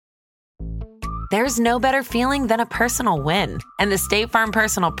There's no better feeling than a personal win, and the State Farm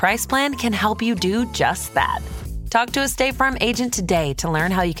Personal Price Plan can help you do just that. Talk to a State Farm agent today to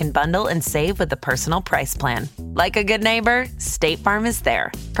learn how you can bundle and save with the Personal Price Plan. Like a good neighbor, State Farm is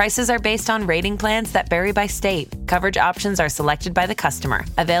there. Prices are based on rating plans that vary by state. Coverage options are selected by the customer.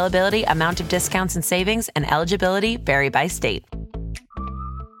 Availability, amount of discounts and savings, and eligibility vary by state.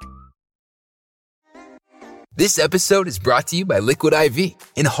 This episode is brought to you by Liquid IV.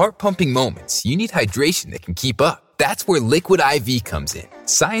 In heart-pumping moments, you need hydration that can keep up. That's where Liquid IV comes in.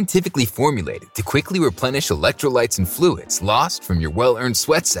 Scientifically formulated to quickly replenish electrolytes and fluids lost from your well-earned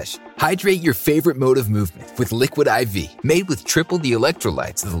sweat session. Hydrate your favorite mode of movement with Liquid IV, made with triple the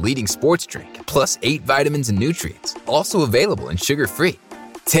electrolytes of the leading sports drink, plus 8 vitamins and nutrients. Also available and sugar-free.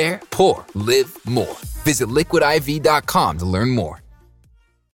 Tear, pour, live more. Visit liquidiv.com to learn more.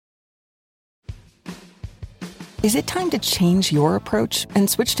 Is it time to change your approach and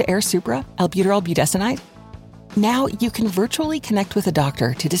switch to Air Supra, albuterol budesonide? Now you can virtually connect with a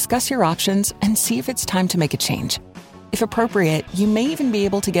doctor to discuss your options and see if it's time to make a change. If appropriate, you may even be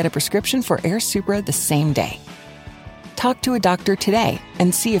able to get a prescription for Air Supra the same day. Talk to a doctor today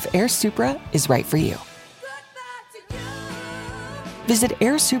and see if Air Supra is right for you. Visit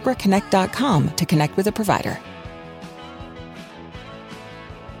AirSupraConnect.com to connect with a provider.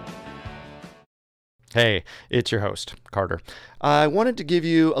 Hey, it's your host, Carter. I wanted to give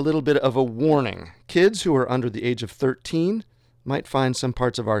you a little bit of a warning. Kids who are under the age of 13 might find some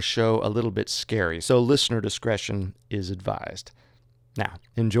parts of our show a little bit scary, so listener discretion is advised. Now,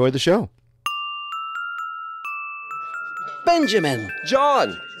 enjoy the show. Benjamin!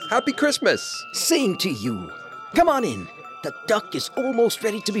 John, happy Christmas! Same to you. Come on in. The duck is almost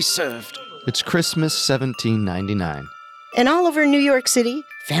ready to be served. It's Christmas 1799. And all over New York City,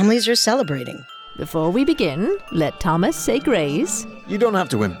 families are celebrating. Before we begin, let Thomas say grace. You don't have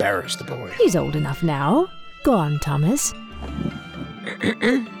to embarrass the boy. He's old enough now. Go on, Thomas.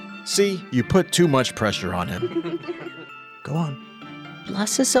 See, you put too much pressure on him. Go on.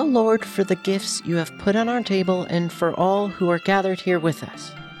 Bless us, O Lord, for the gifts you have put on our table and for all who are gathered here with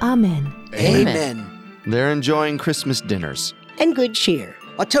us. Amen. Amen. They're enjoying Christmas dinners. And good cheer.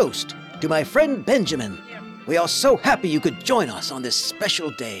 A toast to my friend Benjamin. We are so happy you could join us on this special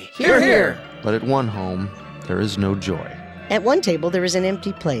day. Hear, hear! But at one home, there is no joy. At one table, there is an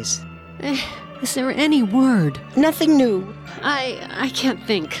empty place. Is there any word? Nothing new. I can't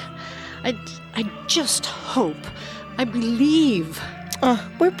think. I just hope. I believe.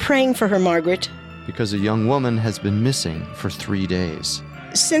 We're praying for her, Margaret. Because a young woman has been missing for 3 days.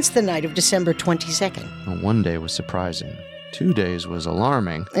 Since the night of December 22nd. Well, 1 day was surprising. 2 days was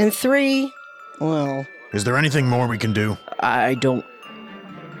alarming. And 3, well... Is there anything more we can do? I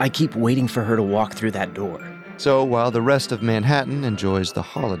keep waiting for her to walk through that door. So while the rest of Manhattan enjoys the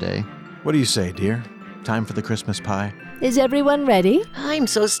holiday... What do you say, dear? Time for the Christmas pie? Is everyone ready? I'm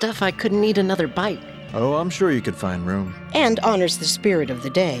so stuffed I couldn't eat another bite. Oh, I'm sure you could find room. And honors the spirit of the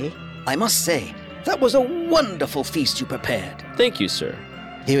day. I must say, that was a wonderful feast you prepared. Thank you, sir.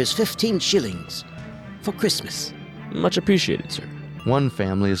 Here is 15 shillings for Christmas. Much appreciated, sir. One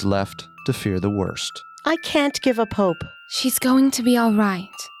family is left to fear the worst. I can't give up hope. She's going to be all right.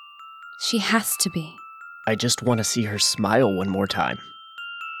 She has to be. I just want to see her smile one more time.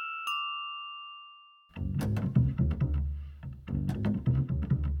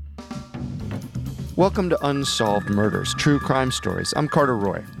 Welcome to Unsolved Murders, True Crime Stories. I'm Carter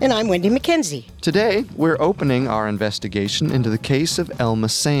Roy. And I'm Wendy McKenzie. Today, we're opening our investigation into the case of Elma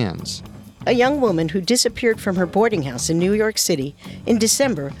Sands. A young woman who disappeared from her boarding house in New York City in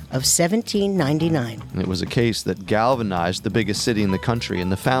December of 1799. It was a case that galvanized the biggest city in the country in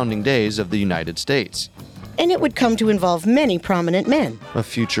the founding days of the United States. And it would come to involve many prominent men. A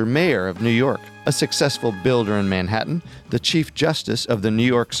future mayor of New York, a successful builder in Manhattan, the Chief Justice of the New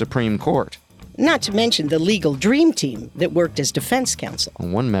York Supreme Court. Not to mention the legal dream team that worked as defense counsel.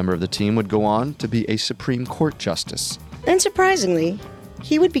 One member of the team would go on to be a Supreme Court justice. And surprisingly,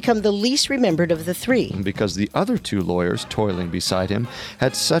 he would become the least remembered of the three. Because the other two lawyers toiling beside him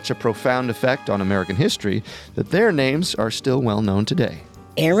had such a profound effect on American history that their names are still well known today.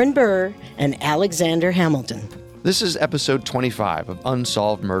 Aaron Burr and Alexander Hamilton. This is episode 25 of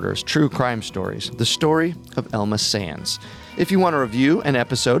Unsolved Murders, True Crime Stories, the story of Elma Sands. If you want to review an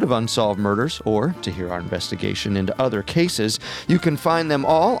episode of Unsolved Murders or to hear our investigation into other cases, you can find them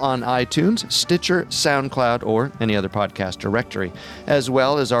all on iTunes, Stitcher, SoundCloud, or any other podcast directory, as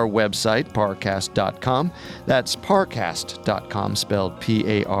well as our website, parcast.com. That's parcast.com, spelled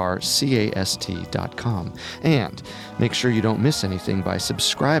Parcast.com. And make sure you don't miss anything by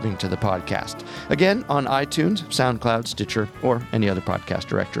subscribing to the podcast. Again, on iTunes, SoundCloud, Stitcher, or any other podcast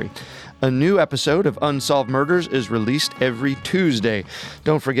directory. A new episode of Unsolved Murders is released every Tuesday.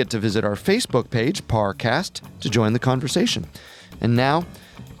 Don't forget to visit our Facebook page, Parcast, to join the conversation. And now,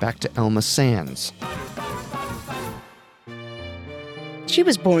 back to Elma Sands. She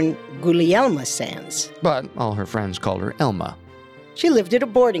was born Gulielma Sands, but all her friends called her Elma. She lived at a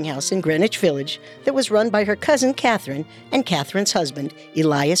boarding house in Greenwich Village that was run by her cousin Catherine and Catherine's husband,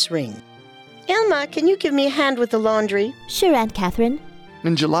 Elias Ring. Elma, can you give me a hand with the laundry? Sure, Aunt Catherine.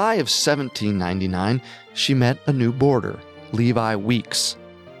 In July of 1799, she met a new boarder, Levi Weeks.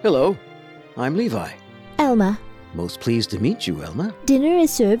 Hello, I'm Levi. Elma. Most pleased to meet you, Elma. Dinner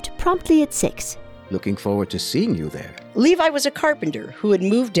is served promptly at 6. Looking forward to seeing you there. Levi was a carpenter who had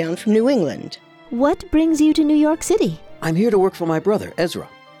moved down from New England. What brings you to New York City? I'm here to work for my brother, Ezra.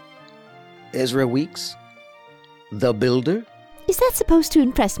 Ezra Weeks, the builder. Is that supposed to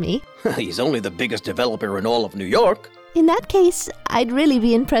impress me? He's only the biggest developer in all of New York. In that case, I'd really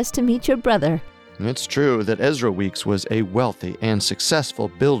be impressed to meet your brother. It's true that Ezra Weeks was a wealthy and successful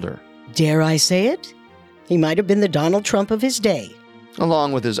builder. Dare I say it? He might have been the Donald Trump of his day.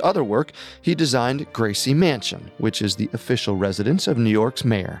 Along with his other work, he designed Gracie Mansion, which is the official residence of New York's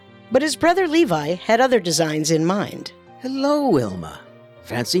mayor. But his brother Levi had other designs in mind. Hello, Elma.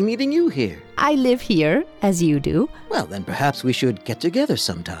 Fancy meeting you here. I live here, as you do. Well, then perhaps we should get together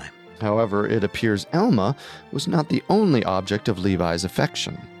sometime. However, it appears Elma was not the only object of Levi's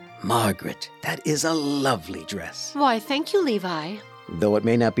affection. Margaret, that is a lovely dress. Why, thank you, Levi. Though it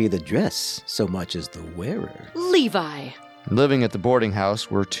may not be the dress so much as the wearer. Levi. Living at the boarding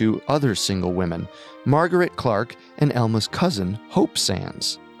house were two other single women, Margaret Clark and Elma's cousin, Hope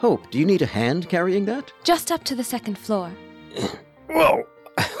Sands. Hope, do you need a hand carrying that? Just up to the second floor. Whoa!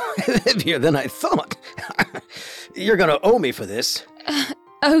 Heavier than I thought. You're gonna owe me for this.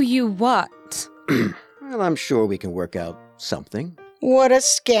 Owe you what? Well, I'm sure we can work out something. What a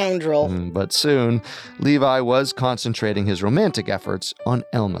scoundrel. But soon, Levi was concentrating his romantic efforts on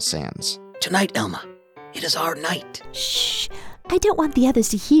Elma Sands. Tonight, Elma, it is our night. Shh! I don't want the others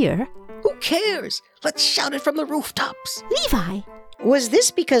to hear. Who cares? Let's shout it from the rooftops. Levi! Was this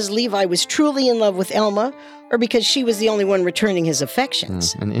because Levi was truly in love with Elma, or because she was the only one returning his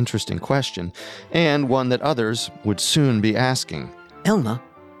affections? An interesting question, and one that others would soon be asking. Elma,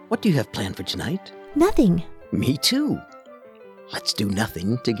 what do you have planned for tonight? Nothing. Me too. Let's do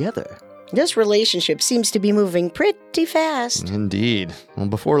nothing together. This relationship seems to be moving pretty fast. Indeed. Well,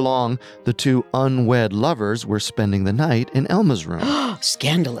 before long, the two unwed lovers were spending the night in Elma's room.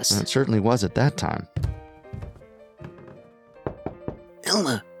 Scandalous. It certainly was at that time.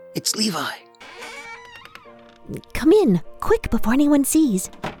 Elma, it's Levi. Come in, quick, before anyone sees.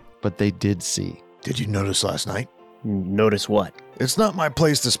 But they did see. Did you notice last night? Notice what? It's not my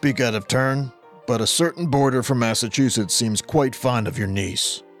place to speak out of turn, but a certain boarder from Massachusetts seems quite fond of your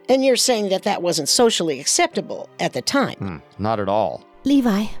niece. And you're saying that that wasn't socially acceptable at the time? Not at all.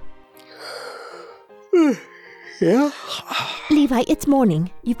 Levi. Yeah? Levi, it's morning.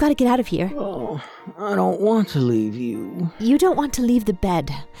 You've got to get out of here. Oh, I don't want to leave you. You don't want to leave the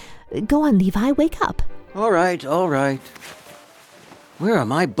bed. Go on, Levi, wake up. All right. Where are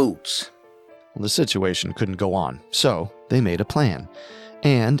my boots? Well, the situation couldn't go on, so they made a plan.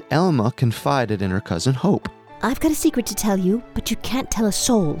 And Elma confided in her cousin Hope. I've got a secret to tell you, but you can't tell a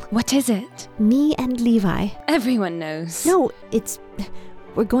soul. What is it? Me and Levi. Everyone knows. No,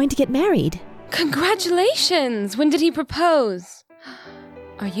 we're going to get married. Congratulations! When did he propose?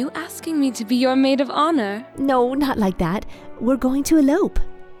 Are you asking me to be your maid of honor? No, not like that. We're going to elope.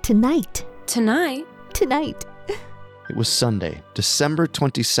 Tonight. Tonight? Tonight. It was Sunday, December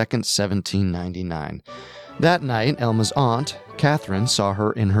 22nd, 1799. That night, Elma's aunt, Catherine, saw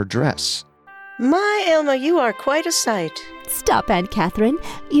her in her dress. My Elma, you are quite a sight. Stop, Aunt Catherine.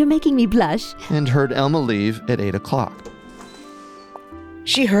 You're making me blush. And heard Elma leave at 8 o'clock.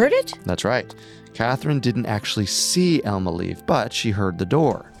 She heard it? That's right. Catherine didn't actually see Elma leave, but she heard the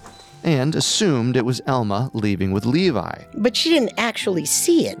door and assumed it was Elma leaving with Levi. But she didn't actually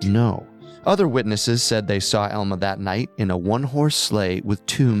see it. No. Other witnesses said they saw Elma that night in a one-horse sleigh with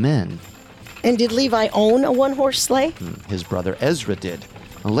two men. And did Levi own a one-horse sleigh? His brother Ezra did.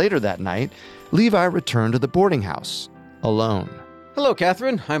 Later that night, Levi returned to the boarding house, alone. Hello,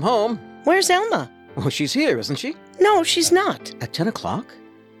 Catherine. I'm home. Where's Elma? Oh, she's here, isn't she? No, she's not. At 10 o'clock?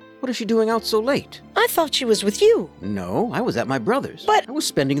 What is she doing out so late? I thought she was with you. No, I was at my brother's. But I was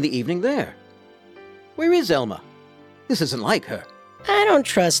spending the evening there. Where is Elma? This isn't like her. I don't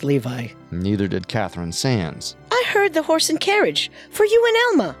trust Levi. Neither did Catherine Sands. I heard the horse and carriage for you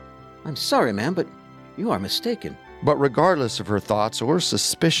and Elma. I'm sorry, ma'am, but you are mistaken. But regardless of her thoughts or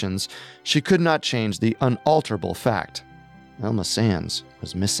suspicions, she could not change the unalterable fact. Elma Sands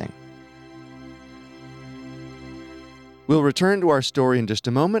was missing. We'll return to our story in just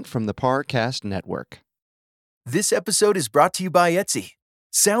a moment from the Parcast Network. This episode is brought to you by Etsy.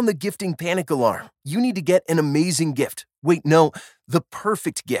 Sound the gifting panic alarm. You need to get an amazing gift. Wait, no, the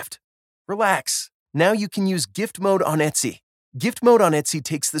perfect gift. Relax. Now you can use gift mode on Etsy. Gift mode on Etsy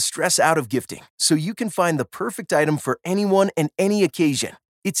takes the stress out of gifting, so you can find the perfect item for anyone and any occasion.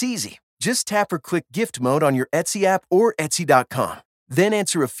 It's easy. Just tap or click gift mode on your Etsy app or Etsy.com. Then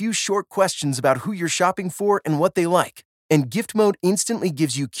answer a few short questions about who you're shopping for and what they like. And gift mode instantly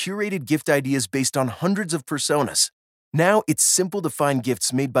gives you curated gift ideas based on hundreds of personas. Now it's simple to find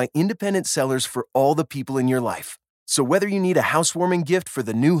gifts made by independent sellers for all the people in your life. So whether you need a housewarming gift for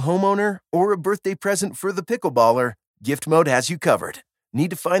the new homeowner or a birthday present for the pickleballer, Gift Mode has you covered. Need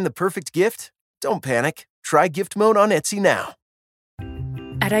to find the perfect gift? Don't panic. Try Gift Mode on Etsy now.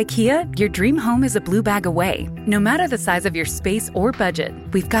 At IKEA, your dream home is a blue bag away. No matter the size of your space or budget,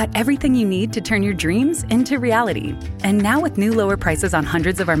 we've got everything you need to turn your dreams into reality. And now with new lower prices on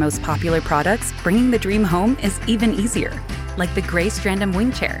hundreds of our most popular products, bringing the dream home is even easier. Like the gray Strandom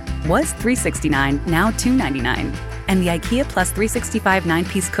wing chair. Was $369, now $299. And the IKEA Plus 365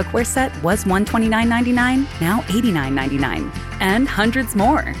 9-piece cookware set was $129.99, now $89.99. And hundreds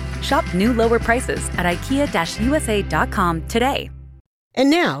more. Shop new lower prices at IKEA-USA.com today. And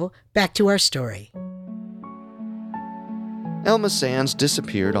now, back to our story. Elma Sands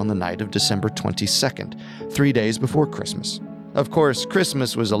disappeared on the night of December 22nd, 3 days before Christmas. Of course,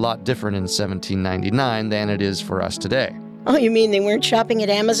 Christmas was a lot different in 1799 than it is for us today. Oh, you mean they weren't shopping at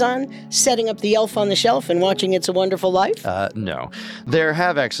Amazon, setting up the elf on the shelf and watching It's a Wonderful Life? No. There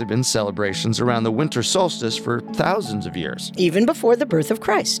have actually been celebrations around the winter solstice for thousands of years. Even before the birth of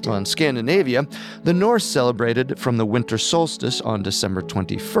Christ. Well, in Scandinavia, the Norse celebrated from the winter solstice on December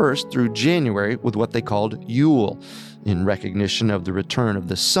 21st through January with what they called Yule. In recognition of the return of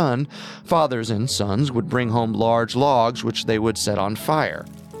the sun, fathers and sons would bring home large logs which they would set on fire.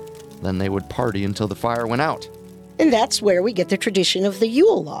 Then they would party until the fire went out. And that's where we get the tradition of the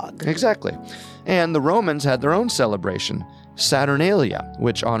Yule log. Exactly. And the Romans had their own celebration, Saturnalia,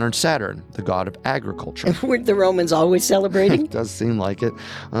 which honored Saturn, the god of agriculture. And weren't the Romans always celebrating? It does seem like it.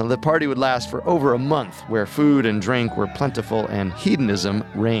 The party would last for over a month, where food and drink were plentiful and hedonism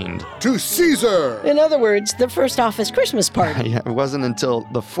reigned. To Caesar! In other words, the first office Christmas party. Yeah, it wasn't until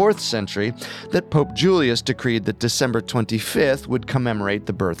the 4th century that Pope Julius decreed that December 25th would commemorate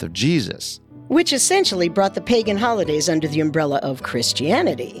the birth of Jesus. Which essentially brought the pagan holidays under the umbrella of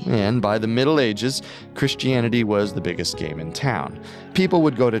Christianity. And by the Middle Ages, Christianity was the biggest game in town. People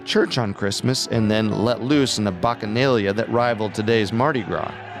would go to church on Christmas and then let loose in a bacchanalia that rivaled today's Mardi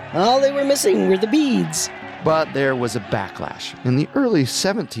Gras. All they were missing were the beads. But there was a backlash in the early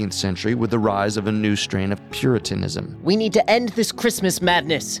 17th century with the rise of a new strain of Puritanism. We need to end this Christmas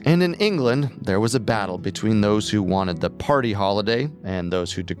madness. And in England, there was a battle between those who wanted the party holiday and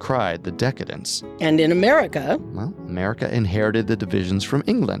those who decried the decadence. And in America? Well, America inherited the divisions from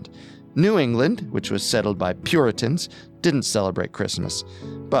England. New England, which was settled by Puritans, didn't celebrate Christmas.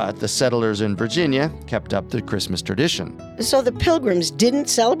 But the settlers in Virginia kept up the Christmas tradition. So the Pilgrims didn't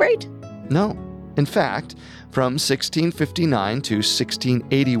celebrate? No. In fact, from 1659 to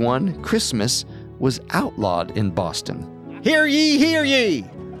 1681, Christmas was outlawed in Boston. Hear ye, hear ye!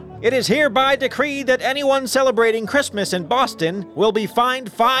 It is hereby decreed that anyone celebrating Christmas in Boston will be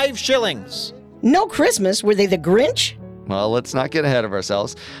fined 5 shillings. No Christmas? Were they the Grinch? Well, let's not get ahead of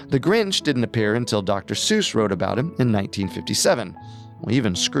ourselves. The Grinch didn't appear until Dr. Seuss wrote about him in 1957. Well,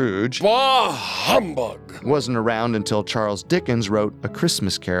 even Scrooge, bah humbug, wasn't around until Charles Dickens wrote A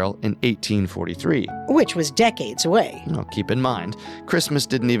Christmas Carol in 1843. Which was decades away. Well, keep in mind, Christmas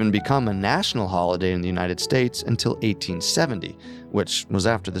didn't even become a national holiday in the United States until 1870, which was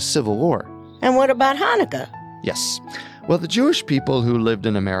after the Civil War. And what about Hanukkah? Yes. Well, the Jewish people who lived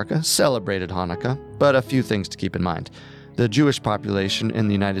in America celebrated Hanukkah, but a few things to keep in mind. The Jewish population in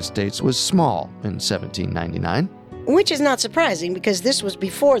the United States was small in 1799. Which is not surprising because this was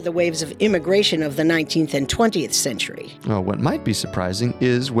before the waves of immigration of the 19th and 20th century. Well, what might be surprising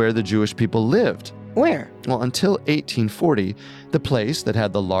is where the Jewish people lived. Where? Well, until 1840, the place that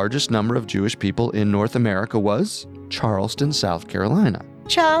had the largest number of Jewish people in North America was Charleston, South Carolina.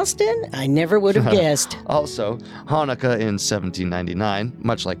 Charleston? I never would have guessed. Also, Hanukkah in 1799,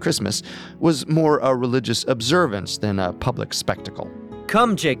 much like Christmas, was more a religious observance than a public spectacle.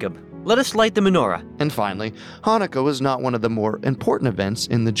 Come, Jacob. Let us light the menorah. And finally, Hanukkah was not one of the more important events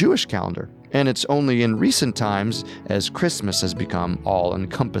in the Jewish calendar. And it's only in recent times, as Christmas has become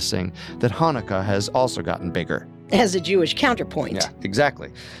all-encompassing, that Hanukkah has also gotten bigger. As a Jewish counterpoint. Yeah,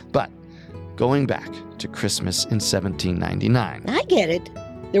 exactly. But going back to Christmas in 1799. I get it.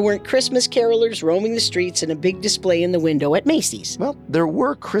 There weren't Christmas carolers roaming the streets and a big display in the window at Macy's. Well, there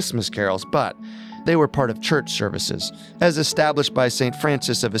were Christmas carols, but they were part of church services, as established by St.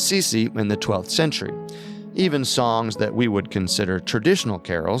 Francis of Assisi in the 12th century. Even songs that we would consider traditional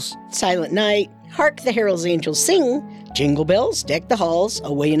carols, Silent Night, Hark the Herald's Angels Sing, Jingle Bells, Deck the Halls,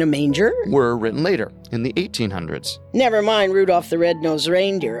 Away in a Manger, were written later, in the 1800s. Never Mind Rudolph the Red-Nosed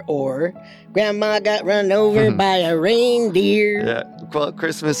Reindeer, or Grandma Got Run Over by a Reindeer. Yeah, well,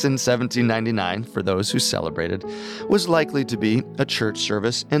 Christmas in 1799, for those who celebrated, was likely to be a church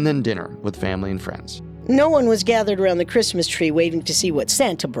service and then dinner with family and friends. No one was gathered around the Christmas tree waiting to see what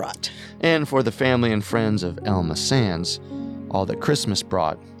Santa brought. And for the family and friends of Elma Sands, all that Christmas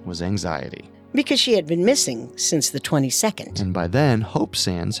brought was anxiety. Because she had been missing since the 22nd. And by then, Hope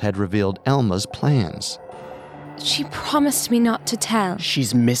Sands had revealed Elma's plans. She promised me not to tell.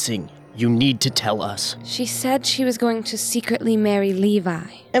 She's missing. You need to tell us. She said she was going to secretly marry Levi.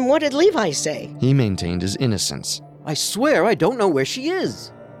 And what did Levi say? He maintained his innocence. I swear I don't know where she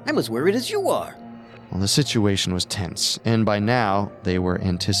is. I'm as worried as you are. Well, the situation was tense, and by now, they were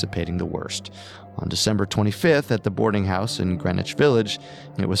anticipating the worst. On December 25th at the boarding house in Greenwich Village,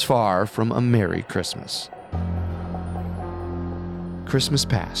 it was far from a Merry Christmas. Christmas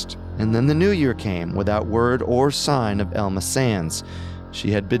passed, and then the New Year came without word or sign of Elma Sands.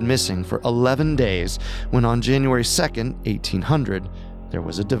 She had been missing for 11 days when on January 2nd, 1800, there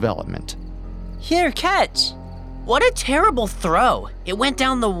was a development. Here, catch! What a terrible throw. It went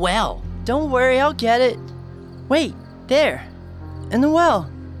down the well. Don't worry, I'll get it. Wait, there. In the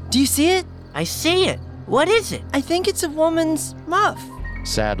well. Do you see it? I see it. What is it? I think it's a woman's muff.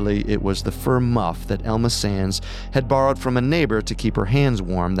 Sadly, it was the fur muff that Elma Sands had borrowed from a neighbor to keep her hands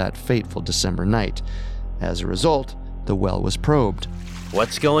warm that fateful December night. As a result, the well was probed.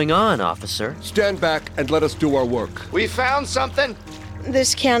 What's going on, officer? Stand back and let us do our work. We found something!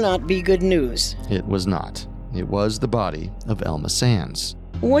 This cannot be good news. It was not. It was the body of Elma Sands.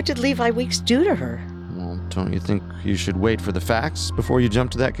 What did Levi Weeks do to her? Well, don't you think you should wait for the facts before you jump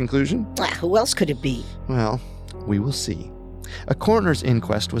to that conclusion? Who else could it be? Well, we will see. A coroner's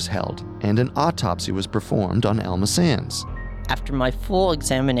inquest was held, and an autopsy was performed on Elma Sands. After my full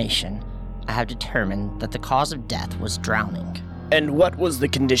examination, I have determined that the cause of death was drowning. And what was the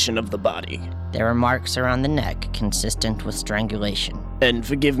condition of the body? There were marks around the neck consistent with strangulation. And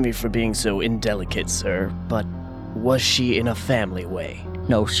forgive me for being so indelicate, sir, but was she in a family way?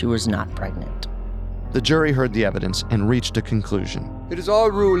 No, she was not pregnant. The jury heard the evidence and reached a conclusion. It is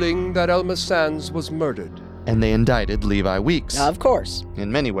our ruling that Elma Sands was murdered. And they indicted Levi Weeks. Of course.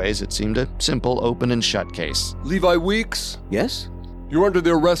 In many ways, it seemed a simple open and shut case. Levi Weeks? Yes? You're under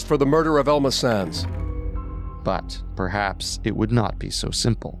the arrest for the murder of Elma Sands. But perhaps it would not be so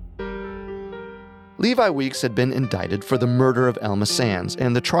simple. Levi Weeks had been indicted for the murder of Elma Sands,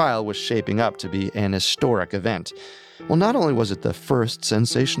 and the trial was shaping up to be an historic event. Well, not only was it the first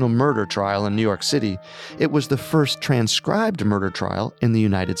sensational murder trial in New York City, it was the first transcribed murder trial in the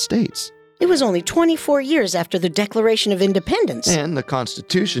United States. It was only 24 years after the Declaration of Independence. And the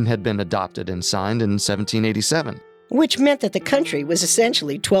Constitution had been adopted and signed in 1787. Which meant that the country was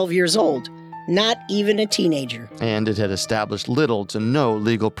essentially 12 years old, not even a teenager. And it had established little to no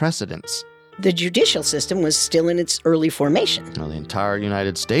legal precedents. The judicial system was still in its early formation. Well, the entire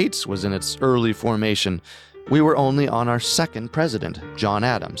United States was in its early formation. We were only on our second president, John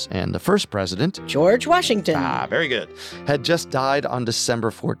Adams, and the first president, George Washington. Very good. Had just died on December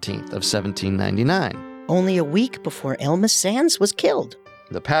 14th of 1799. Only a week before Elma Sands was killed.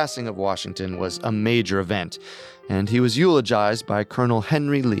 The passing of Washington was a major event, and he was eulogized by Colonel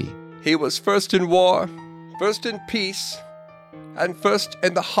Henry Lee. He was first in war, first in peace, and first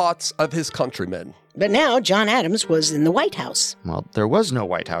in the hearts of his countrymen. But now John Adams was in the White House. Well, there was no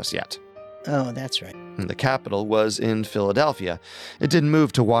White House yet. Oh, that's right. And the capital was in Philadelphia. It didn't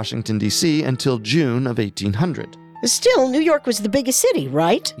move to Washington, D.C. until June of 1800. Still, New York was the biggest city,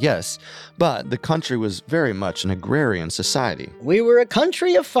 right? Yes, but the country was very much an agrarian society. We were a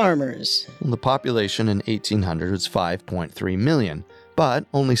country of farmers. The population in 1800 was 5.3 million, but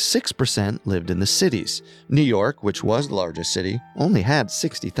only 6% lived in the cities. New York, which was the largest city, only had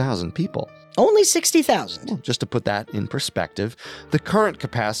 60,000 people. Only 60,000. Well, just to put that in perspective, the current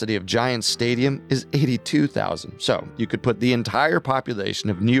capacity of Giants Stadium is 82,000. So you could put the entire population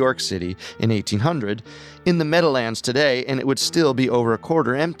of New York City in 1800 in the Meadowlands today, and it would still be over a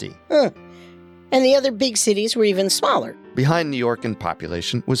quarter empty. And the other big cities were even smaller. Behind New York in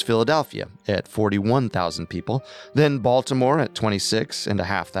population was Philadelphia at 41,000 people, then Baltimore at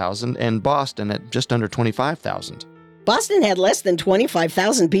 26,500, and Boston at just under 25,000. Boston had less than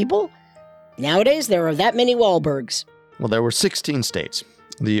 25,000 people? Nowadays, there are that many Wahlbergs. Well, there were 16 states.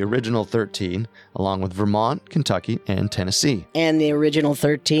 The original 13, along with Vermont, Kentucky, and Tennessee. And the original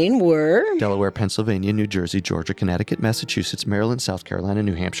 13 were? Delaware, Pennsylvania, New Jersey, Georgia, Connecticut, Massachusetts, Maryland, South Carolina,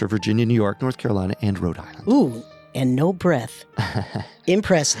 New Hampshire, Virginia, New York, North Carolina, and Rhode Island. Ooh, and no breath.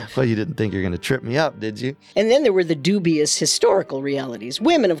 Impressive. Well, you didn't think you were going to trip me up, did you? And then there were the dubious historical realities.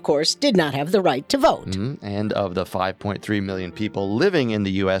 Women, of course, did not have the right to vote. Mm-hmm. And of the 5.3 million people living in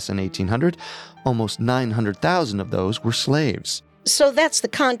the U.S. in 1800, almost 900,000 of those were slaves. So that's the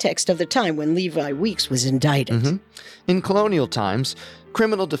context of the time when Levi Weeks was indicted. Mm-hmm. In colonial times,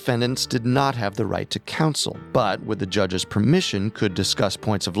 criminal defendants did not have the right to counsel, but with the judge's permission could discuss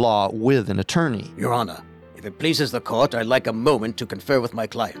points of law with an attorney. Your Honor, if it pleases the court, I'd like a moment to confer with my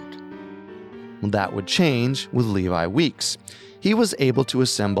client. That would change with Levi Weeks. He was able to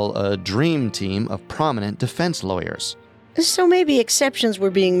assemble a dream team of prominent defense lawyers. So maybe exceptions were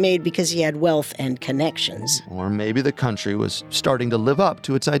being made because he had wealth and connections. Or maybe the country was starting to live up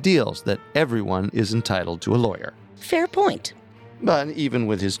to its ideals that everyone is entitled to a lawyer. Fair point. But even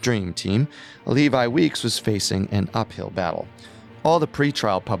with his dream team, Levi Weeks was facing an uphill battle. All the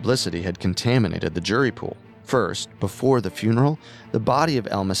pretrial publicity had contaminated the jury pool. First, before the funeral, the body of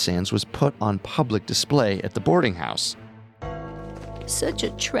Elma Sands was put on public display at the boarding house. Such a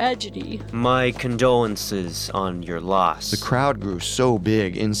tragedy. My condolences on your loss. The crowd grew so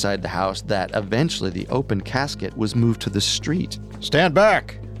big inside the house that eventually the open casket was moved to the street. Stand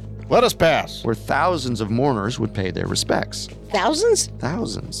back! Let us pass! Where thousands of mourners would pay their respects. Thousands?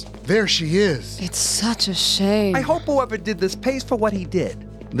 Thousands. There she is. It's such a shame. I hope whoever did this pays for what he did.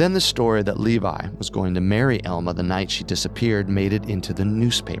 Then the story that Levi was going to marry Elma the night she disappeared made it into the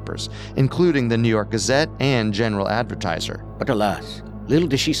newspapers, including the New York Gazette and General Advertiser. But alas, little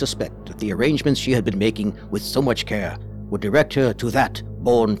did she suspect that the arrangements she had been making with so much care would direct her to that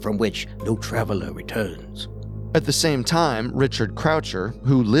bourne from which no traveler returns. At the same time, Richard Croucher,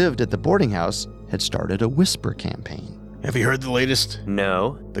 who lived at the boarding house, had started a whisper campaign. Have you heard the latest?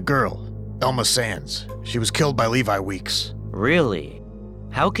 No. The girl, Elma Sands. She was killed by Levi Weeks. Really?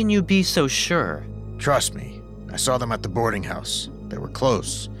 How can you be so sure? Trust me. I saw them at the boarding house. They were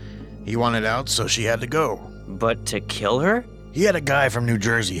close. He wanted out, so she had to go. But to kill her? He had a guy from New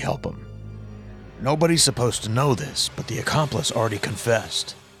Jersey help him. Nobody's supposed to know this, but the accomplice already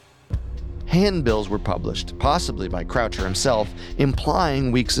confessed. Handbills were published, possibly by Croucher himself,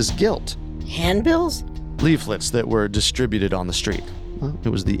 implying Weeks' guilt. Handbills? Leaflets that were distributed on the street. Well, it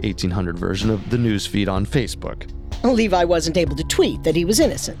was the 1800 version of the news feed on Facebook. Levi wasn't able to tweet that he was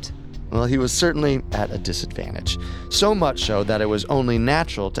innocent. Well, he was certainly at a disadvantage. So much so that it was only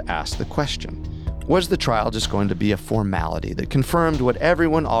natural to ask the question. Was the trial just going to be a formality that confirmed what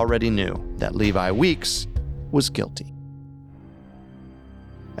everyone already knew, that Levi Weeks was guilty?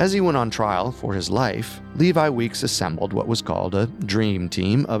 As he went on trial for his life, Levi Weeks assembled what was called a dream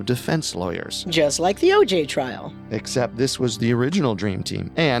team of defense lawyers. Just like the OJ trial. Except this was the original dream team,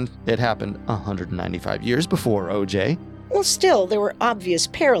 and it happened 195 years before OJ. Well, still, there were obvious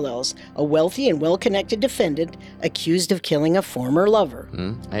parallels. A wealthy and well-connected defendant accused of killing a former lover.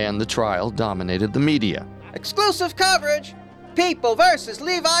 And the trial dominated the media. Exclusive coverage! People versus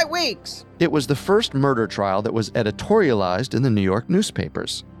Levi Weeks! It was the first murder trial that was editorialized in the New York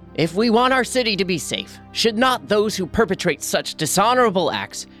newspapers. If we want our city to be safe, should not those who perpetrate such dishonorable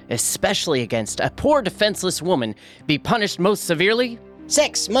acts, especially against a poor defenseless woman, be punished most severely?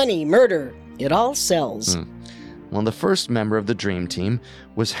 Sex, money, murder, it all sells. Well, the first member of the dream team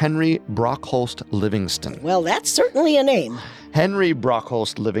was Henry Brockholst Livingston. Well, that's certainly a name. Henry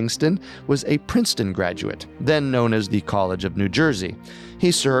Brockholst Livingston was a Princeton graduate, then known as the College of New Jersey.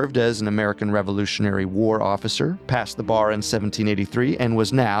 He served as an American Revolutionary War officer, passed the bar in 1783, and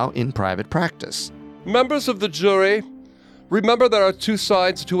was now in private practice. Members of the jury, remember there are two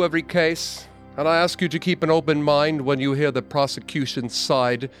sides to every case, and I ask you to keep an open mind when you hear the prosecution's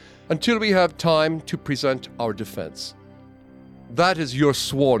side until we have time to present our defense. That is your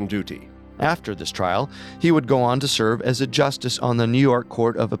sworn duty. After this trial, he would go on to serve as a justice on the New York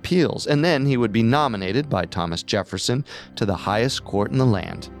Court of Appeals, and then he would be nominated by Thomas Jefferson to the highest court in the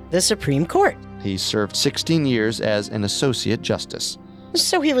land, the Supreme Court. He served 16 years as an associate justice.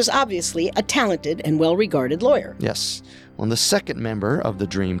 So he was obviously a talented and well-regarded lawyer. Yes. Well, the second member of the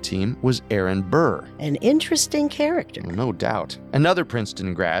dream team was Aaron Burr. An interesting character. Well, no doubt. Another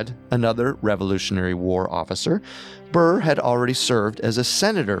Princeton grad, another Revolutionary War officer. Burr had already served as a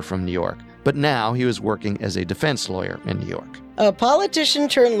senator from New York, but now he was working as a defense lawyer in New York. A politician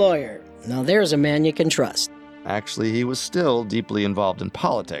turned lawyer. Now there's a man you can trust. Actually, he was still deeply involved in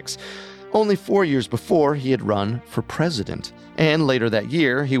politics. Only 4 years before, he had run for president. And later that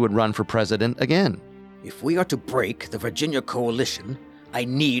year, he would run for president again. If we are to break the Virginia coalition, I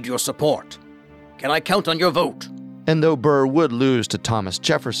need your support. Can I count on your vote? And though Burr would lose to Thomas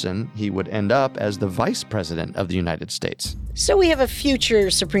Jefferson, he would end up as the vice president of the United States. So we have a future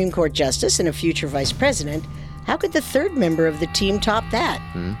Supreme Court justice and a future vice president. How could the third member of the team top that?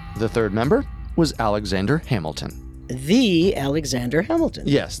 The third member was Alexander Hamilton. The Alexander Hamilton.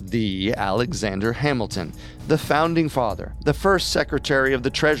 Yes, the Alexander Hamilton, the founding father, the first secretary of the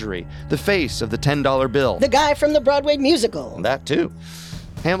Treasury, the face of the $10 bill. The guy from the Broadway musical. That too.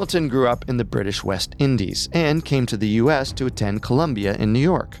 Hamilton grew up in the British West Indies and came to the U.S. to attend Columbia in New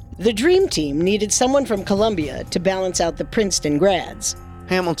York. The Dream Team needed someone from Columbia to balance out the Princeton grads.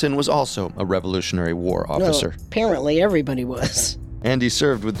 Hamilton was also a Revolutionary War officer. Well, apparently everybody was. And he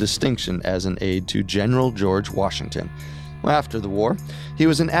served with distinction as an aide to General George Washington. After the war, he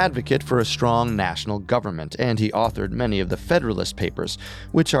was an advocate for a strong national government, and he authored many of the Federalist Papers,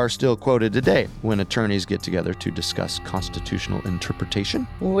 which are still quoted today when attorneys get together to discuss constitutional interpretation.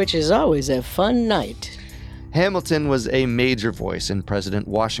 Which is always a fun night. Hamilton was a major voice in President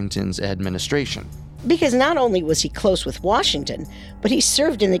Washington's administration. Because not only was he close with Washington, but he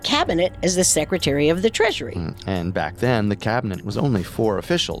served in the cabinet as the Secretary of the Treasury. And back then, the cabinet was only 4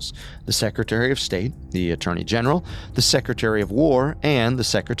 officials: the Secretary of State, the Attorney General, the Secretary of War, and the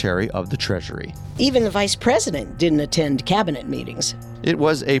Secretary of the Treasury. Even the Vice President didn't attend cabinet meetings. It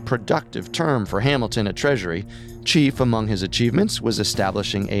was a productive term for Hamilton at Treasury. Chief among his achievements was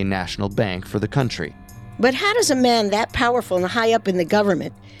establishing a national bank for the country. But how does a man that powerful and high up in the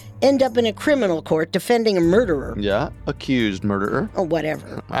government end up in a criminal court defending a murderer? Yeah, accused murderer. Oh,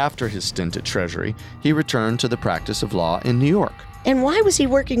 whatever. After his stint at Treasury, he returned to the practice of law in New York. And why was he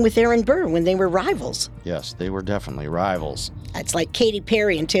working with Aaron Burr when they were rivals? Yes, they were definitely rivals. It's like Katy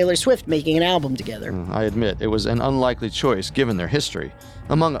Perry and Taylor Swift making an album together. I admit, it was an unlikely choice given their history.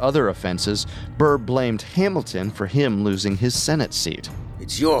 Among other offenses, Burr blamed Hamilton for him losing his Senate seat.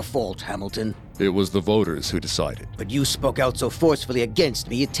 It's your fault, Hamilton. It was the voters who decided. But you spoke out so forcefully against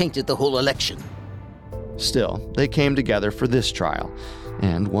me, it tainted the whole election. Still, they came together for this trial.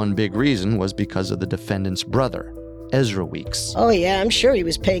 And one big reason was because of the defendant's brother, Ezra Weeks. Oh yeah, I'm sure he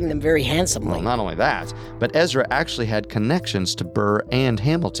was paying them very handsomely. Well, not only that, but Ezra actually had connections to Burr and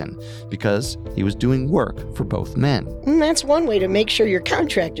Hamilton because he was doing work for both men. That's one way to make sure your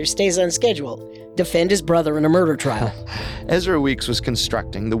contractor stays on schedule. Defend his brother in a murder trial. Ezra Weeks was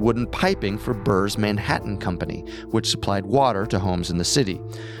constructing the wooden piping for Burr's Manhattan Company, which supplied water to homes in the city.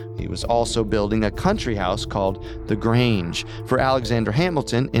 He was also building a country house called The Grange for Alexander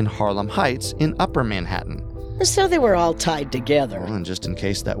Hamilton in Harlem Heights in Upper Manhattan. So they were all tied together. Well, and just in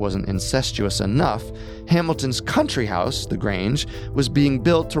case that wasn't incestuous enough, Hamilton's country house, The Grange, was being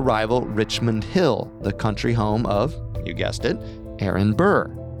built to rival Richmond Hill, the country home of, you guessed it, Aaron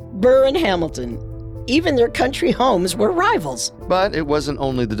Burr. Burr and Hamilton. Even their country homes were rivals. But it wasn't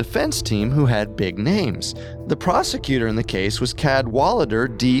only the defense team who had big names. The prosecutor in the case was Cadwallader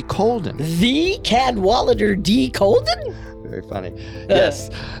D. Colden. The Cadwallader D. Colden? Very funny. Yes,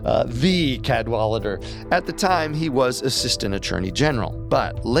 the Cadwallader. At the time, he was Assistant Attorney General,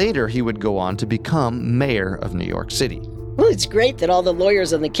 but later he would go on to become Mayor of New York City. Well, it's great that all the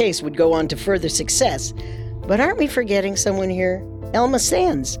lawyers on the case would go on to further success. But aren't we forgetting someone here? Gulielma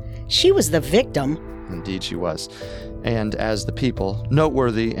Sands. She was the victim. Indeed she was. And as the people,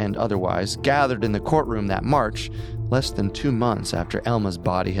 noteworthy and otherwise, gathered in the courtroom that March, less than 2 months after Elma's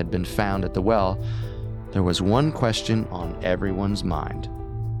body had been found at the well, there was one question on everyone's mind.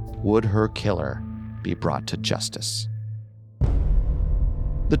 Would her killer be brought to justice?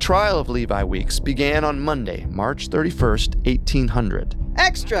 The trial of Levi Weeks began on Monday, March 31st, 1800.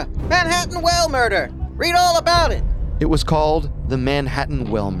 Extra! Manhattan well murder! Read all about it! It was called the Manhattan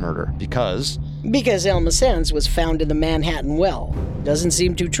Well Murder because Gulielma Sands was found in the Manhattan well. Doesn't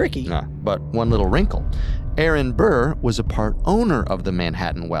seem too tricky. But one little wrinkle. Aaron Burr was a part owner of the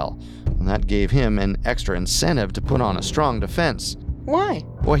Manhattan well, and that gave him an extra incentive to put on a strong defense. Why?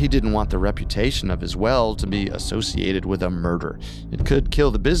 Well, he didn't want the reputation of his well to be associated with a murder. It could kill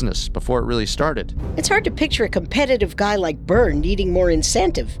the business before it really started. It's hard to picture a competitive guy like Burr needing more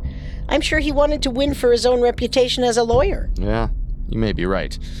incentive. I'm sure he wanted to win for his own reputation as a lawyer. Yeah, you may be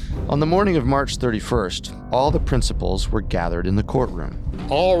right. On the morning of March 31st, all the principals were gathered in the courtroom.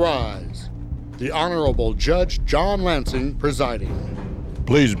 All rise. The Honorable Judge John Lansing presiding.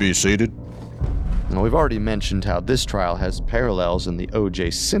 Please be seated. Now, we've already mentioned how this trial has parallels in the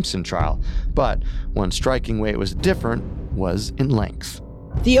O.J. Simpson trial, but one striking way it was different was in length.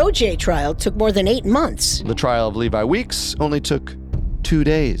 The O.J. trial took more than 8 months. The trial of Levi Weeks only took 2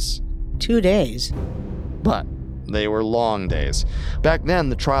 days. 2 days? But they were long days. Back then,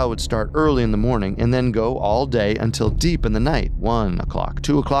 the trial would start early in the morning and then go all day until deep in the night, 1 o'clock,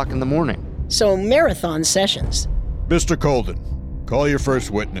 2 o'clock in the morning. So marathon sessions. Mr. Colden, call your first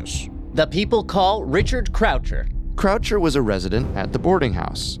witness. The people call Richard Croucher. Croucher was a resident at the boarding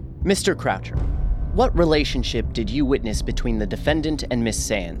house. Mr. Croucher, what relationship did you witness between the defendant and Miss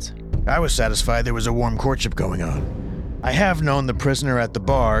Sands? I was satisfied there was a warm courtship going on. I have known the prisoner at the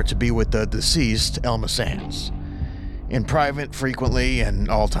bar to be with the deceased, Elma Sands. In private, frequently, and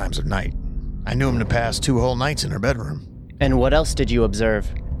all times of night. I knew him to pass 2 whole nights in her bedroom. And what else did you observe?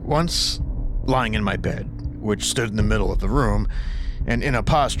 Once, lying in my bed, which stood in the middle of the room, and in a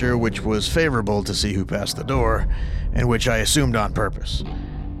posture which was favorable to see who passed the door, and which I assumed on purpose.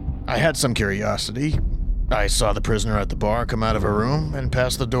 I had some curiosity. I saw the prisoner at the bar come out of a room and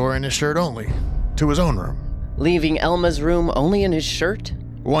pass the door in his shirt only, to his own room. Leaving Elma's room only in his shirt?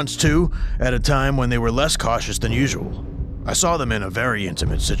 Once, too, at a time when they were less cautious than usual. I saw them in a very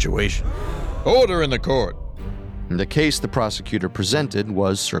intimate situation. Order in the court. The case the prosecutor presented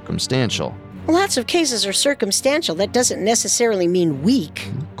was circumstantial. Lots of cases are circumstantial. That doesn't necessarily mean weak.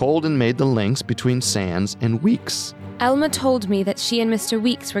 Colden made the links between Sands and Weeks. Elma told me that she and Mr.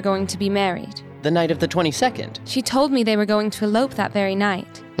 Weeks were going to be married. The night of the 22nd. She told me they were going to elope that very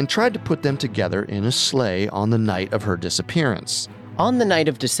night. And tried to put them together in a sleigh on the night of her disappearance. On the night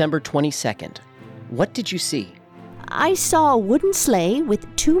of December 22nd, what did you see? I saw a wooden sleigh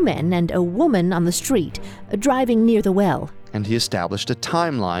with 2 men and a woman on the street, driving near the well. And he established a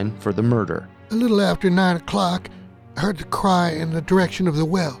timeline for the murder. A little after 9 o'clock, I heard the cry in the direction of the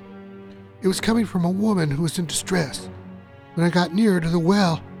well. It was coming from a woman who was in distress. When I got nearer to the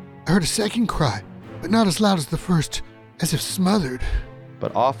well, I heard a second cry, but not as loud as the first, as if smothered.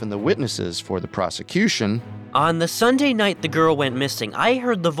 But often the witnesses for the prosecution... On the Sunday night the girl went missing, I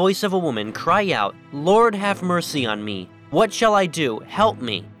heard the voice of a woman cry out, "Lord, have mercy on me. What shall I do? Help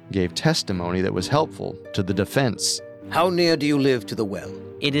me." Gave testimony that was helpful to the defense. How near do you live to the well?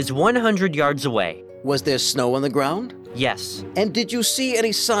 It is 100 yards away. Was there snow on the ground? Yes. And did you see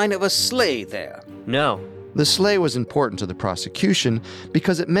any sign of a sleigh there? No. The sleigh was important to the prosecution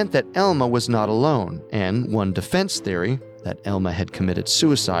because it meant that Elma was not alone, and one defense theory, that Elma had committed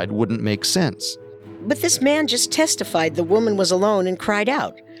suicide, wouldn't make sense. But this man just testified the woman was alone and cried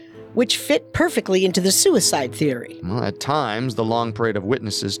out, which fit perfectly into the suicide theory. Well, at times, the long parade of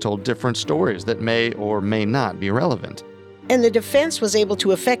witnesses told different stories that may or may not be relevant. And the defense was able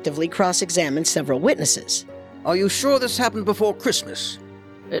to effectively cross-examine several witnesses. Are you sure this happened before Christmas?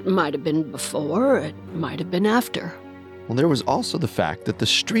 It might have been before, it might have been after. Well, there was also the fact that the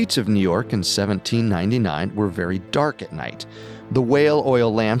streets of New York in 1799 were very dark at night. The whale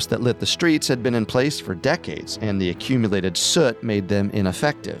oil lamps that lit the streets had been in place for decades, and the accumulated soot made them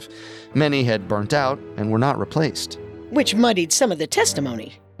ineffective. Many had burnt out and were not replaced. Which muddied some of the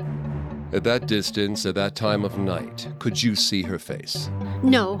testimony. At that distance, at that time of night, could you see her face?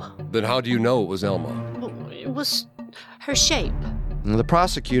 No. Then how do you know it was Elma? It was her shape. The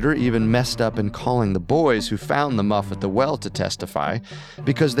prosecutor even messed up in calling the boys who found the muff at the well to testify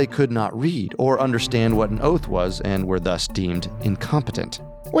because they could not read or understand what an oath was and were thus deemed incompetent.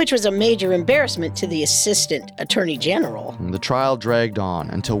 Which was a major embarrassment to the assistant attorney general. The trial dragged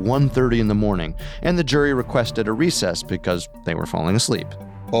on until 1:30 in the morning, and the jury requested a recess because they were falling asleep.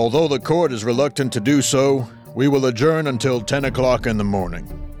 Although the court is reluctant to do so, we will adjourn until 10 o'clock in the morning.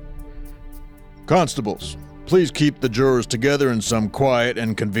 Constables, please keep the jurors together in some quiet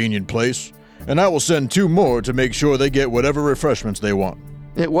and convenient place, and I will send 2 more to make sure they get whatever refreshments they want.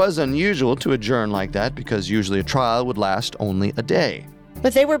 It was unusual to adjourn like that because usually a trial would last only a day.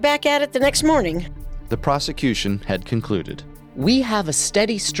 But they were back at it the next morning. The prosecution had concluded. We have a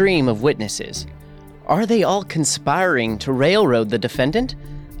steady stream of witnesses. Are they all conspiring to railroad the defendant?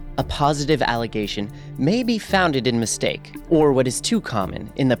 A positive allegation may be founded in mistake, or what is too common,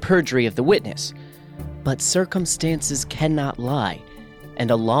 in the perjury of the witness. But circumstances cannot lie,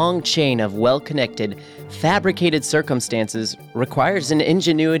 and a long chain of well-connected, fabricated circumstances requires an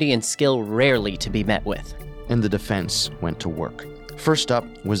ingenuity and skill rarely to be met with. And the defense went to work. First up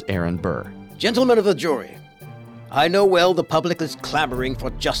was Aaron Burr. Gentlemen of the jury, I know well the public is clamoring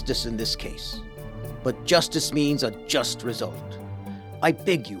for justice in this case, but justice means a just result. I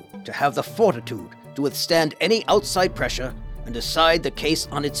beg you to have the fortitude to withstand any outside pressure and decide the case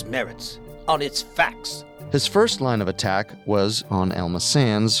on its merits, on its facts. His first line of attack was on Elma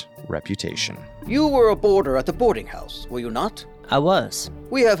Sands' reputation. You were a boarder at the boarding house, were you not? I was.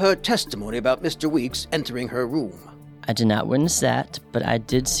 We have heard testimony about Mr. Weeks entering her room. I did not witness that, but I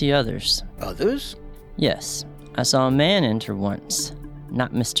did see others. Others? Yes. I saw a man enter once.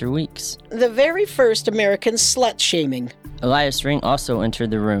 Not Mr. Weeks. The very first American slut-shaming. Elias Ring also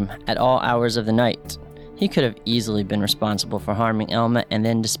entered the room at all hours of the night. He could have easily been responsible for harming Elma and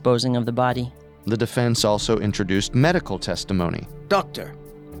then disposing of the body. The defense also introduced medical testimony. Doctor,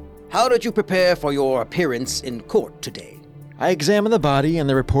 how did you prepare for your appearance in court today? I examined the body and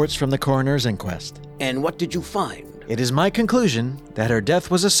the reports from the coroner's inquest. And what did you find? It is my conclusion that her death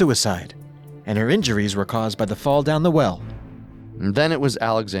was a suicide, and her injuries were caused by the fall down the well. And then it was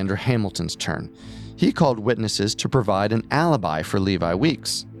Alexander Hamilton's turn. He called witnesses to provide an alibi for Levi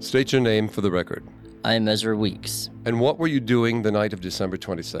Weeks. State your name for the record. I am Ezra Weeks. And what were you doing the night of December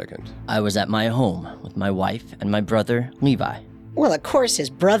 22nd? I was at my home with my wife and my brother, Levi. Well, of course his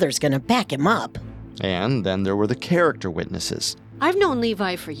brother's gonna back him up. And then there were the character witnesses. I've known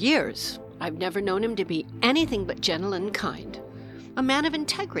Levi for years. I've never known him to be anything but gentle and kind. A man of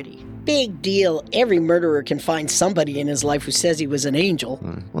integrity. Big deal. Every murderer can find somebody in his life who says he was an angel.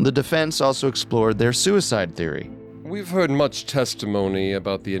 Well, the defense also explored their suicide theory. We've heard much testimony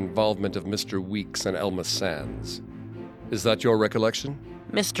about the involvement of Mr. Weeks and Elma Sands. Is that your recollection?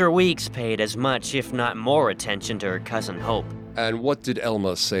 Mr. Weeks paid as much, if not more, attention to her cousin Hope. And what did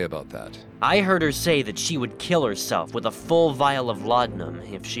Elma say about that? I heard her say that she would kill herself with a full vial of laudanum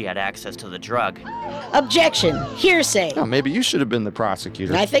if she had access to the drug. Objection. Hearsay. Oh, maybe you should have been the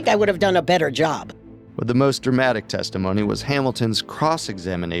prosecutor. I think I would have done a better job. But the most dramatic testimony was Hamilton's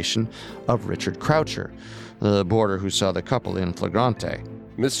cross-examination of Richard Croucher, the boarder who saw the couple in flagrante.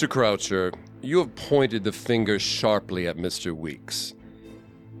 Mr. Croucher, you have pointed the finger sharply at Mr. Weeks.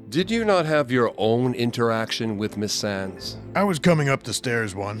 Did you not have your own interaction with Miss Sands? I was coming up the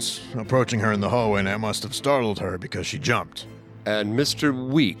stairs once, approaching her in the hallway, and I must have startled her because she jumped. And Mr.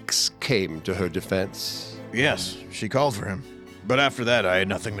 Weeks came to her defense? Yes, she called for him. But after that, I had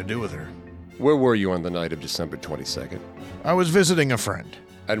nothing to do with her. Where were you on the night of December 22nd? I was visiting a friend.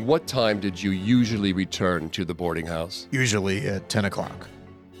 And what time did you usually return to the boarding house? Usually at 10 o'clock.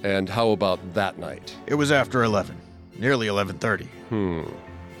 And how about that night? It was after 11, nearly 11:30.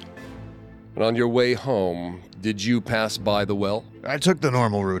 And on your way home, did you pass by the well? I took the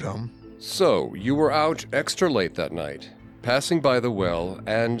normal route home. So, you were out extra late that night, passing by the well,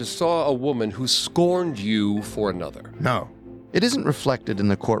 and saw a woman who scorned you for another. No. It isn't reflected in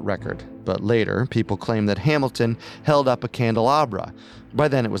the court record, but later, people claim that Hamilton held up a candelabra. By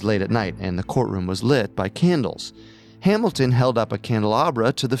then it was late at night, and the courtroom was lit by candles. Hamilton held up a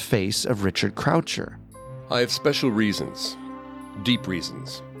candelabra to the face of Richard Croucher. I have special reasons, deep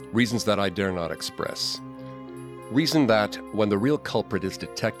reasons. Reasons that I dare not express. Reason that, when the real culprit is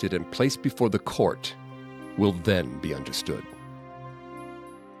detected and placed before the court, will then be understood.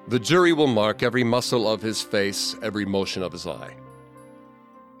 The jury will mark every muscle of his face, every motion of his eye.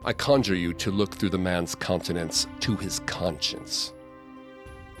 I conjure you to look through the man's countenance to his conscience.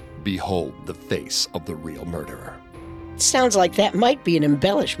 Behold the face of the real murderer. Sounds like that might be an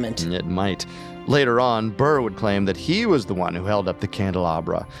embellishment. It might. Later on, Burr would claim that he was the one who held up the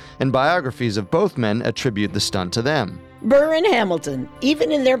candelabra, and biographies of both men attribute the stunt to them. Burr and Hamilton,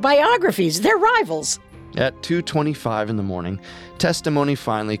 even in their biographies, they're rivals. At 2:25 in the morning, testimony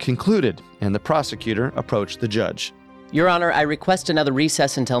finally concluded, and the prosecutor approached the judge. Your Honor, I request another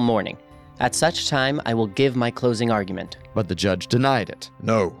recess until morning. At such time, I will give my closing argument. But the judge denied it.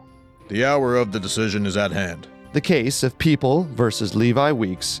 No. The hour of the decision is at hand. The case of People versus Levi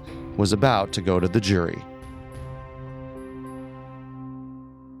Weeks was about to go to the jury.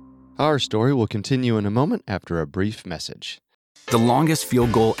 Our story will continue in a moment after a brief message. The longest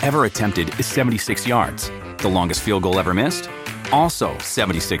field goal ever attempted is 76 yards. The longest field goal ever missed? Also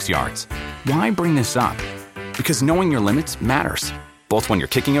 76 yards. Why bring this up? Because knowing your limits matters, both when you're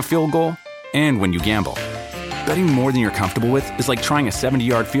kicking a field goal and when you gamble. Betting more than you're comfortable with is like trying a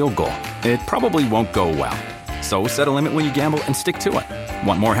 70-yard field goal. It probably won't go well. So set a limit when you gamble and stick to it.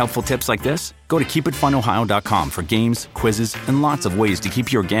 Want more helpful tips like this? Go to keepitfunohio.com for games, quizzes, and lots of ways to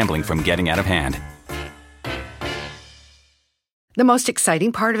keep your gambling from getting out of hand. The most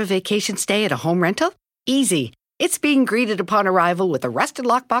exciting part of a vacation stay at a home rental? Easy. It's being greeted upon arrival with a rusted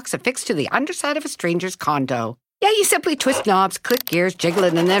lockbox affixed to the underside of a stranger's condo. Yeah, you simply twist knobs, click gears, jiggle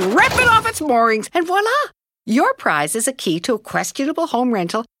it, and then rip it off its moorings, and voila! Your prize is a key to a questionable home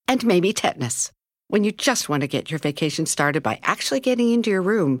rental and maybe tetanus. When you just want to get your vacation started by actually getting into your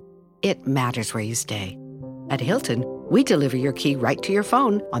room, it matters where you stay. At Hilton, we deliver your key right to your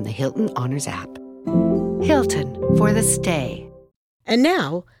phone on the Hilton Honors app. Hilton, for the stay. And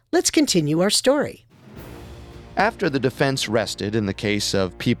now, Let's continue our story. After the defense rested in the case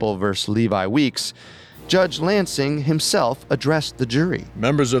of People vs. Levi Weeks, Judge Lansing himself addressed the jury.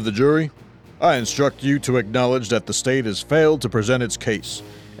 Members of the jury, I instruct you to acknowledge that the state has failed to present its case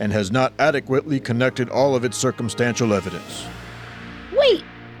and has not adequately connected all of its circumstantial evidence. Wait,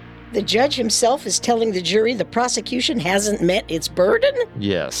 the judge himself is telling the jury the prosecution hasn't met its burden?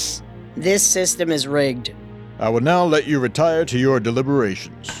 Yes. This system is rigged. I will now let you retire to your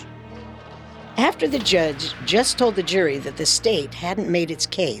deliberations. After the judge just told the jury that the state hadn't made its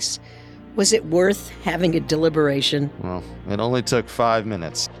case, was it worth having a deliberation? Well, it only took 5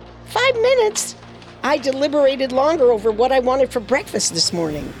 minutes. 5 minutes? I deliberated longer over what I wanted for breakfast this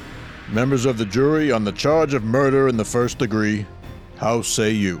morning. Members of the jury, on the charge of murder in the first degree, how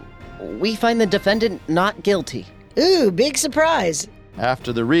say you? We find the defendant not guilty. Ooh, big surprise.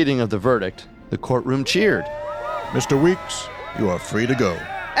 After the reading of the verdict, the courtroom cheered. Mr. Weeks, you are free to go.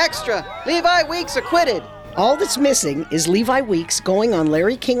 Extra! Levi Weeks acquitted! All that's missing is Levi Weeks going on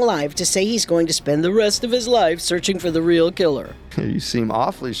Larry King Live to say he's going to spend the rest of his life searching for the real killer. You seem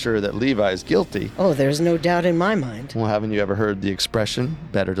awfully sure that Levi's guilty. Oh, there's no doubt in my mind. Well, haven't you ever heard the expression,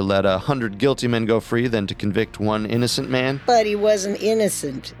 better to let 100 guilty men go free than to convict one innocent man? But he wasn't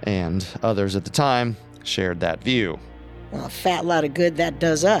innocent. And others at the time shared that view. Well, a fat lot of good that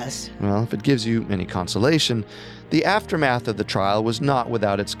does us. Well, if it gives you any consolation, the aftermath of the trial was not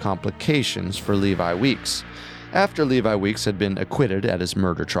without its complications for Levi Weeks. After Levi Weeks had been acquitted at his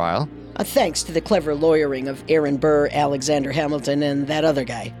murder trial, thanks to the clever lawyering of Aaron Burr, Alexander Hamilton, and that other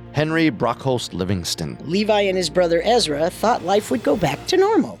guy, Henry Brockholst Livingston, Levi and his brother Ezra thought life would go back to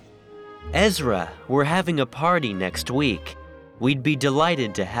normal. Ezra, we're having a party next week. We'd be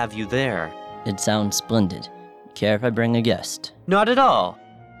delighted to have you there. It sounds splendid. Care if I bring a guest? Not at all.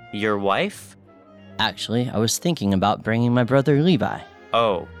 Your wife? Actually, I was thinking about bringing my brother Levi.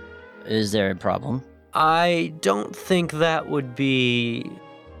 Oh. Is there a problem? I don't think that would be...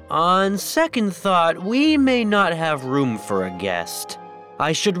 On second thought, we may not have room for a guest.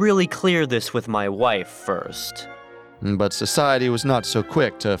 I should really clear this with my wife first. But society was not so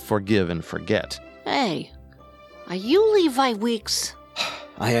quick to forgive and forget. Hey, are you Levi Weeks?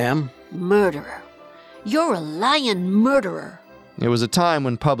 I am. Murderer. You're a lying murderer. It was a time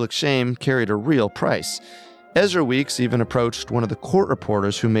when public shame carried a real price. Ezra Weeks even approached one of the court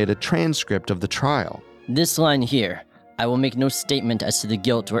reporters who made a transcript of the trial. This line here, I will make no statement as to the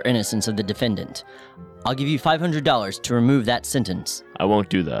guilt or innocence of the defendant. I'll give you $500 to remove that sentence. I won't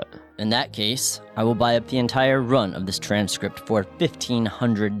do that. In that case, I will buy up the entire run of this transcript for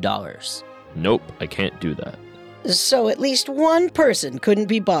 $1,500. Nope, I can't do that. So at least one person couldn't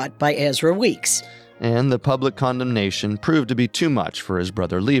be bought by Ezra Weeks. And the public condemnation proved to be too much for his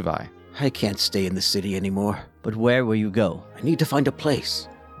brother Levi. I can't stay in the city anymore. But where will you go? I need to find a place.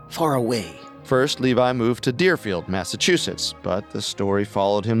 Far away. First, Levi moved to Deerfield, Massachusetts, but the story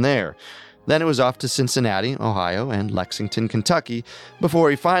followed him there. Then it was off to Cincinnati, Ohio, and Lexington, Kentucky, before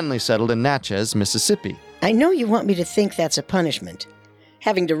he finally settled in Natchez, Mississippi. I know you want me to think that's a punishment,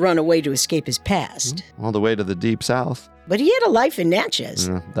 having to run away to escape his past. All the way to the deep south. But he had a life in Natchez.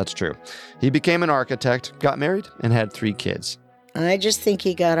 That's true. He became an architect, got married, and had 3 kids. I just think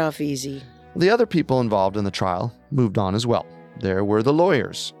he got off easy. The other people involved in the trial moved on as well. There were the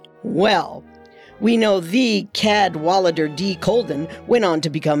lawyers. Well, we know the Cadwallader D. Colden went on to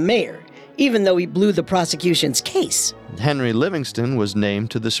become mayor, even though he blew the prosecution's case. Henry Livingston was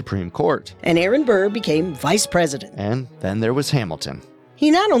named to the Supreme Court. And Aaron Burr became vice president. And then there was Hamilton. He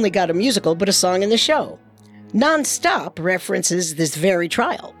not only got a musical, but a song in the show. Non-stop references this very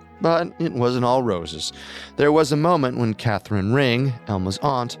trial. But it wasn't all roses. There was a moment when Catherine Ring, Elma's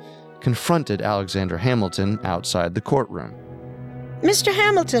aunt, confronted Alexander Hamilton outside the courtroom. Mr.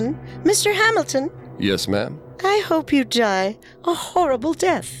 Hamilton, Mr. Hamilton. Yes, ma'am? I hope you die a horrible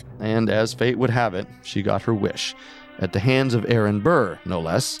death. And as fate would have it, she got her wish. At the hands of Aaron Burr, no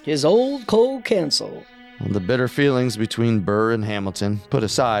less. His old co-counsel. The bitter feelings between Burr and Hamilton, put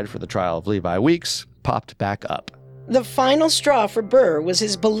aside for the trial of Levi Weeks, popped back up. The final straw for Burr was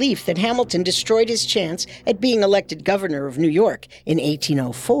his belief that Hamilton destroyed his chance at being elected governor of New York in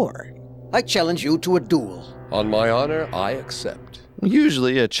 1804. I challenge you to a duel. On my honor, I accept.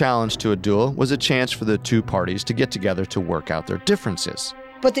 Usually, a challenge to a duel was a chance for the 2 parties to get together to work out their differences.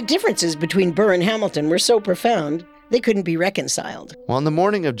 But the differences between Burr and Hamilton were so profound, they couldn't be reconciled. Well, on the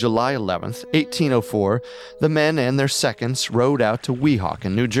morning of July 11th, 1804, the men and their seconds rode out to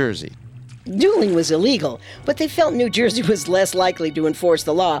Weehawken, New Jersey. Dueling was illegal, but they felt New Jersey was less likely to enforce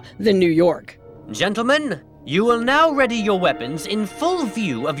the law than New York. Gentlemen, you will now ready your weapons in full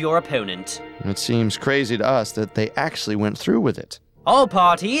view of your opponent. It seems crazy to us that they actually went through with it. All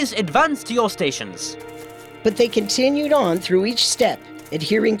parties, advance to your stations. But they continued on through each step,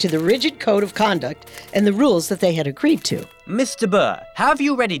 adhering to the rigid code of conduct and the rules that they had agreed to. Mr. Burr, have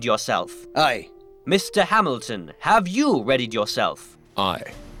you readied yourself? Aye. Mr. Hamilton, have you readied yourself? Aye.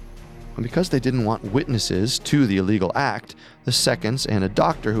 And because they didn't want witnesses to the illegal act, the seconds and a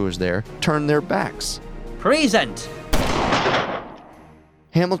doctor who was there turned their backs. Present!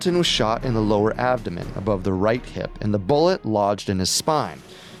 Hamilton was shot in the lower abdomen above the right hip, and the bullet lodged in his spine.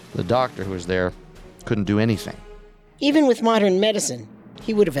 The doctor who was there couldn't do anything. Even with modern medicine,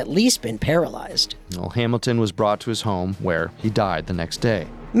 he would have at least been paralyzed. Well, Hamilton was brought to his home, where he died the next day.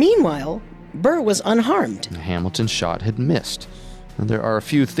 Meanwhile, Burr was unharmed. Hamilton's shot had missed. And there are a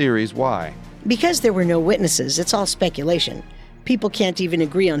few theories why. Because there were no witnesses, it's all speculation. People can't even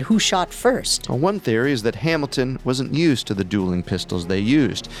agree on who shot first. Well, one theory is that Hamilton wasn't used to the dueling pistols they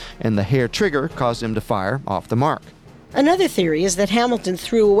used, and the hair trigger caused him to fire off the mark. Another theory is that Hamilton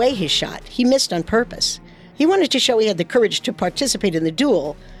threw away his shot. He missed on purpose. He wanted to show he had the courage to participate in the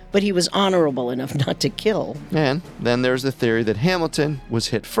duel, but he was honorable enough not to kill. And then there's the theory that Hamilton was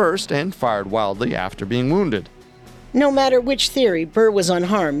hit first and fired wildly after being wounded. No matter which theory, Burr was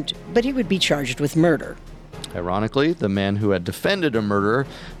unharmed, but he would be charged with murder. Ironically, the man who had defended a murderer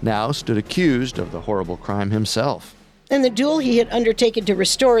now stood accused of the horrible crime himself. And the duel he had undertaken to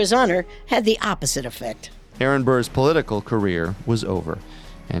restore his honor had the opposite effect. Aaron Burr's political career was over,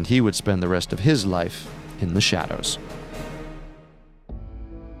 and he would spend the rest of his life in the shadows.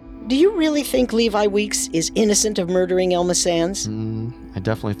 Do you really think Levi Weeks is innocent of murdering Elma Sands? I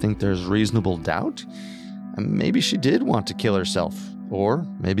definitely think there's reasonable doubt. Maybe she did want to kill herself, or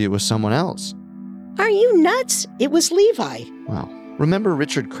maybe it was someone else. Are you nuts? It was Levi. Well, remember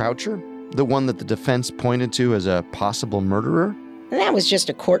Richard Croucher? The one that the defense pointed to as a possible murderer? That was just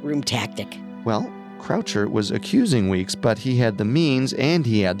a courtroom tactic. Well, Croucher was accusing Weeks, but he had the means and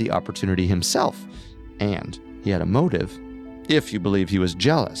he had the opportunity himself. And he had a motive, if you believe he was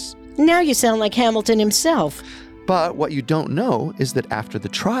jealous. Now you sound like Hamilton himself. But what you don't know is that after the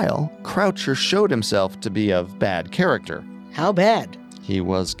trial, Croucher showed himself to be of bad character. How bad? He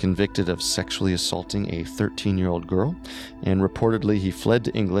was convicted of sexually assaulting a 13-year-old girl, and reportedly he fled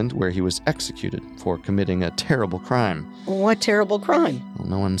to England where he was executed for committing a terrible crime. What terrible crime? Well,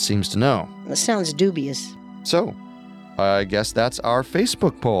 no one seems to know. That sounds dubious. So, I guess that's our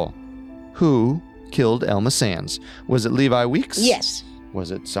Facebook poll. Who killed Elma Sands? Was it Levi Weeks? Yes.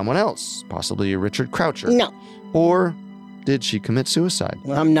 Was it someone else? Possibly Richard Croucher? No. Or did she commit suicide?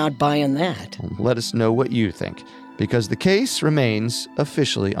 Well, I'm not buying that. Let us know what you think, because the case remains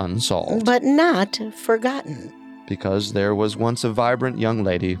officially unsolved. But not forgotten. Because there was once a vibrant young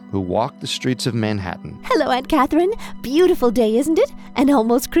lady who walked the streets of Manhattan. Hello, Aunt Catherine. Beautiful day, isn't it? And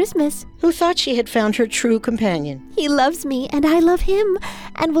almost Christmas. Who thought she had found her true companion. He loves me, and I love him,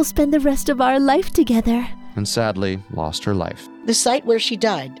 and we'll spend the rest of our life together. And sadly lost her life. The site where she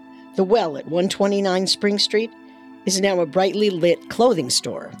died, the well at 129 Spring Street, is now a brightly lit clothing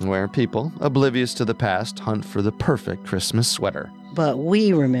store. Where people, oblivious to the past, hunt for the perfect Christmas sweater. But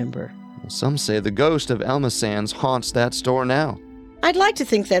we remember. Some say the ghost of Elma Sands haunts that store now. I'd like to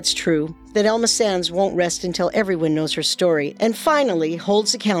think that's true, that Elma Sands won't rest until everyone knows her story and finally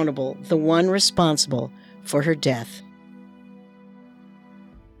holds accountable the one responsible for her death.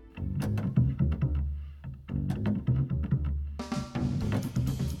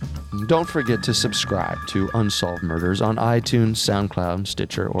 Don't forget to subscribe to Unsolved Murders on iTunes, SoundCloud,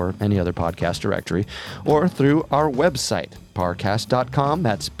 Stitcher, or any other podcast directory, or through our website, parcast.com.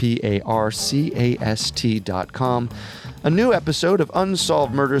 That's parcast.com. A new episode of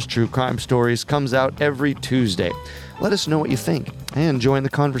Unsolved Murders True Crime Stories comes out every Tuesday. Let us know what you think and join the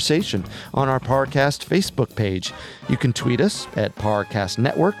conversation on our Parcast Facebook page. You can tweet us at Parcast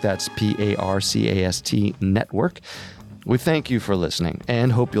Network. That's PARCAST Network. We thank you for listening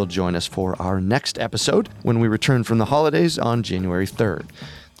and hope you'll join us for our next episode when we return from the holidays on January 3rd.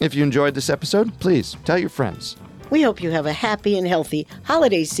 If you enjoyed this episode, please tell your friends. We hope you have a happy and healthy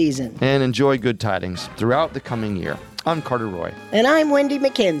holiday season. And enjoy good tidings throughout the coming year. I'm Carter Roy. And I'm Wendy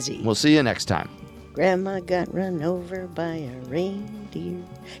McKenzie. We'll see you next time. Grandma got run over by a reindeer.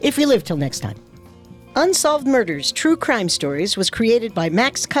 If you live till next time. Unsolved Murders True Crime Stories was created by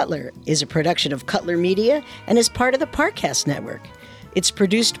Max Cutler, is a production of Cutler Media, and is part of the Parcast Network. It's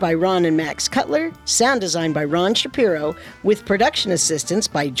produced by Ron and Max Cutler, sound designed by Ron Shapiro, with production assistance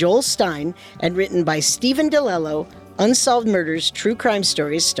by Joel Stein, and written by Stephen DeLello. Unsolved Murders True Crime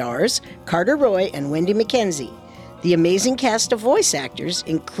Stories stars Carter Roy and Wendy McKenzie. The amazing cast of voice actors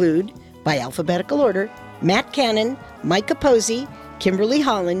include, by alphabetical order, Matt Cannon, Mike Capozzi, Kimberly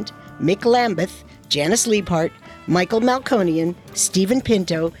Holland, Mick Lambeth, Janice Liebhart, Michael Malconian, Stephen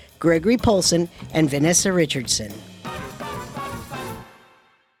Pinto, Gregory Polson, and Vanessa Richardson.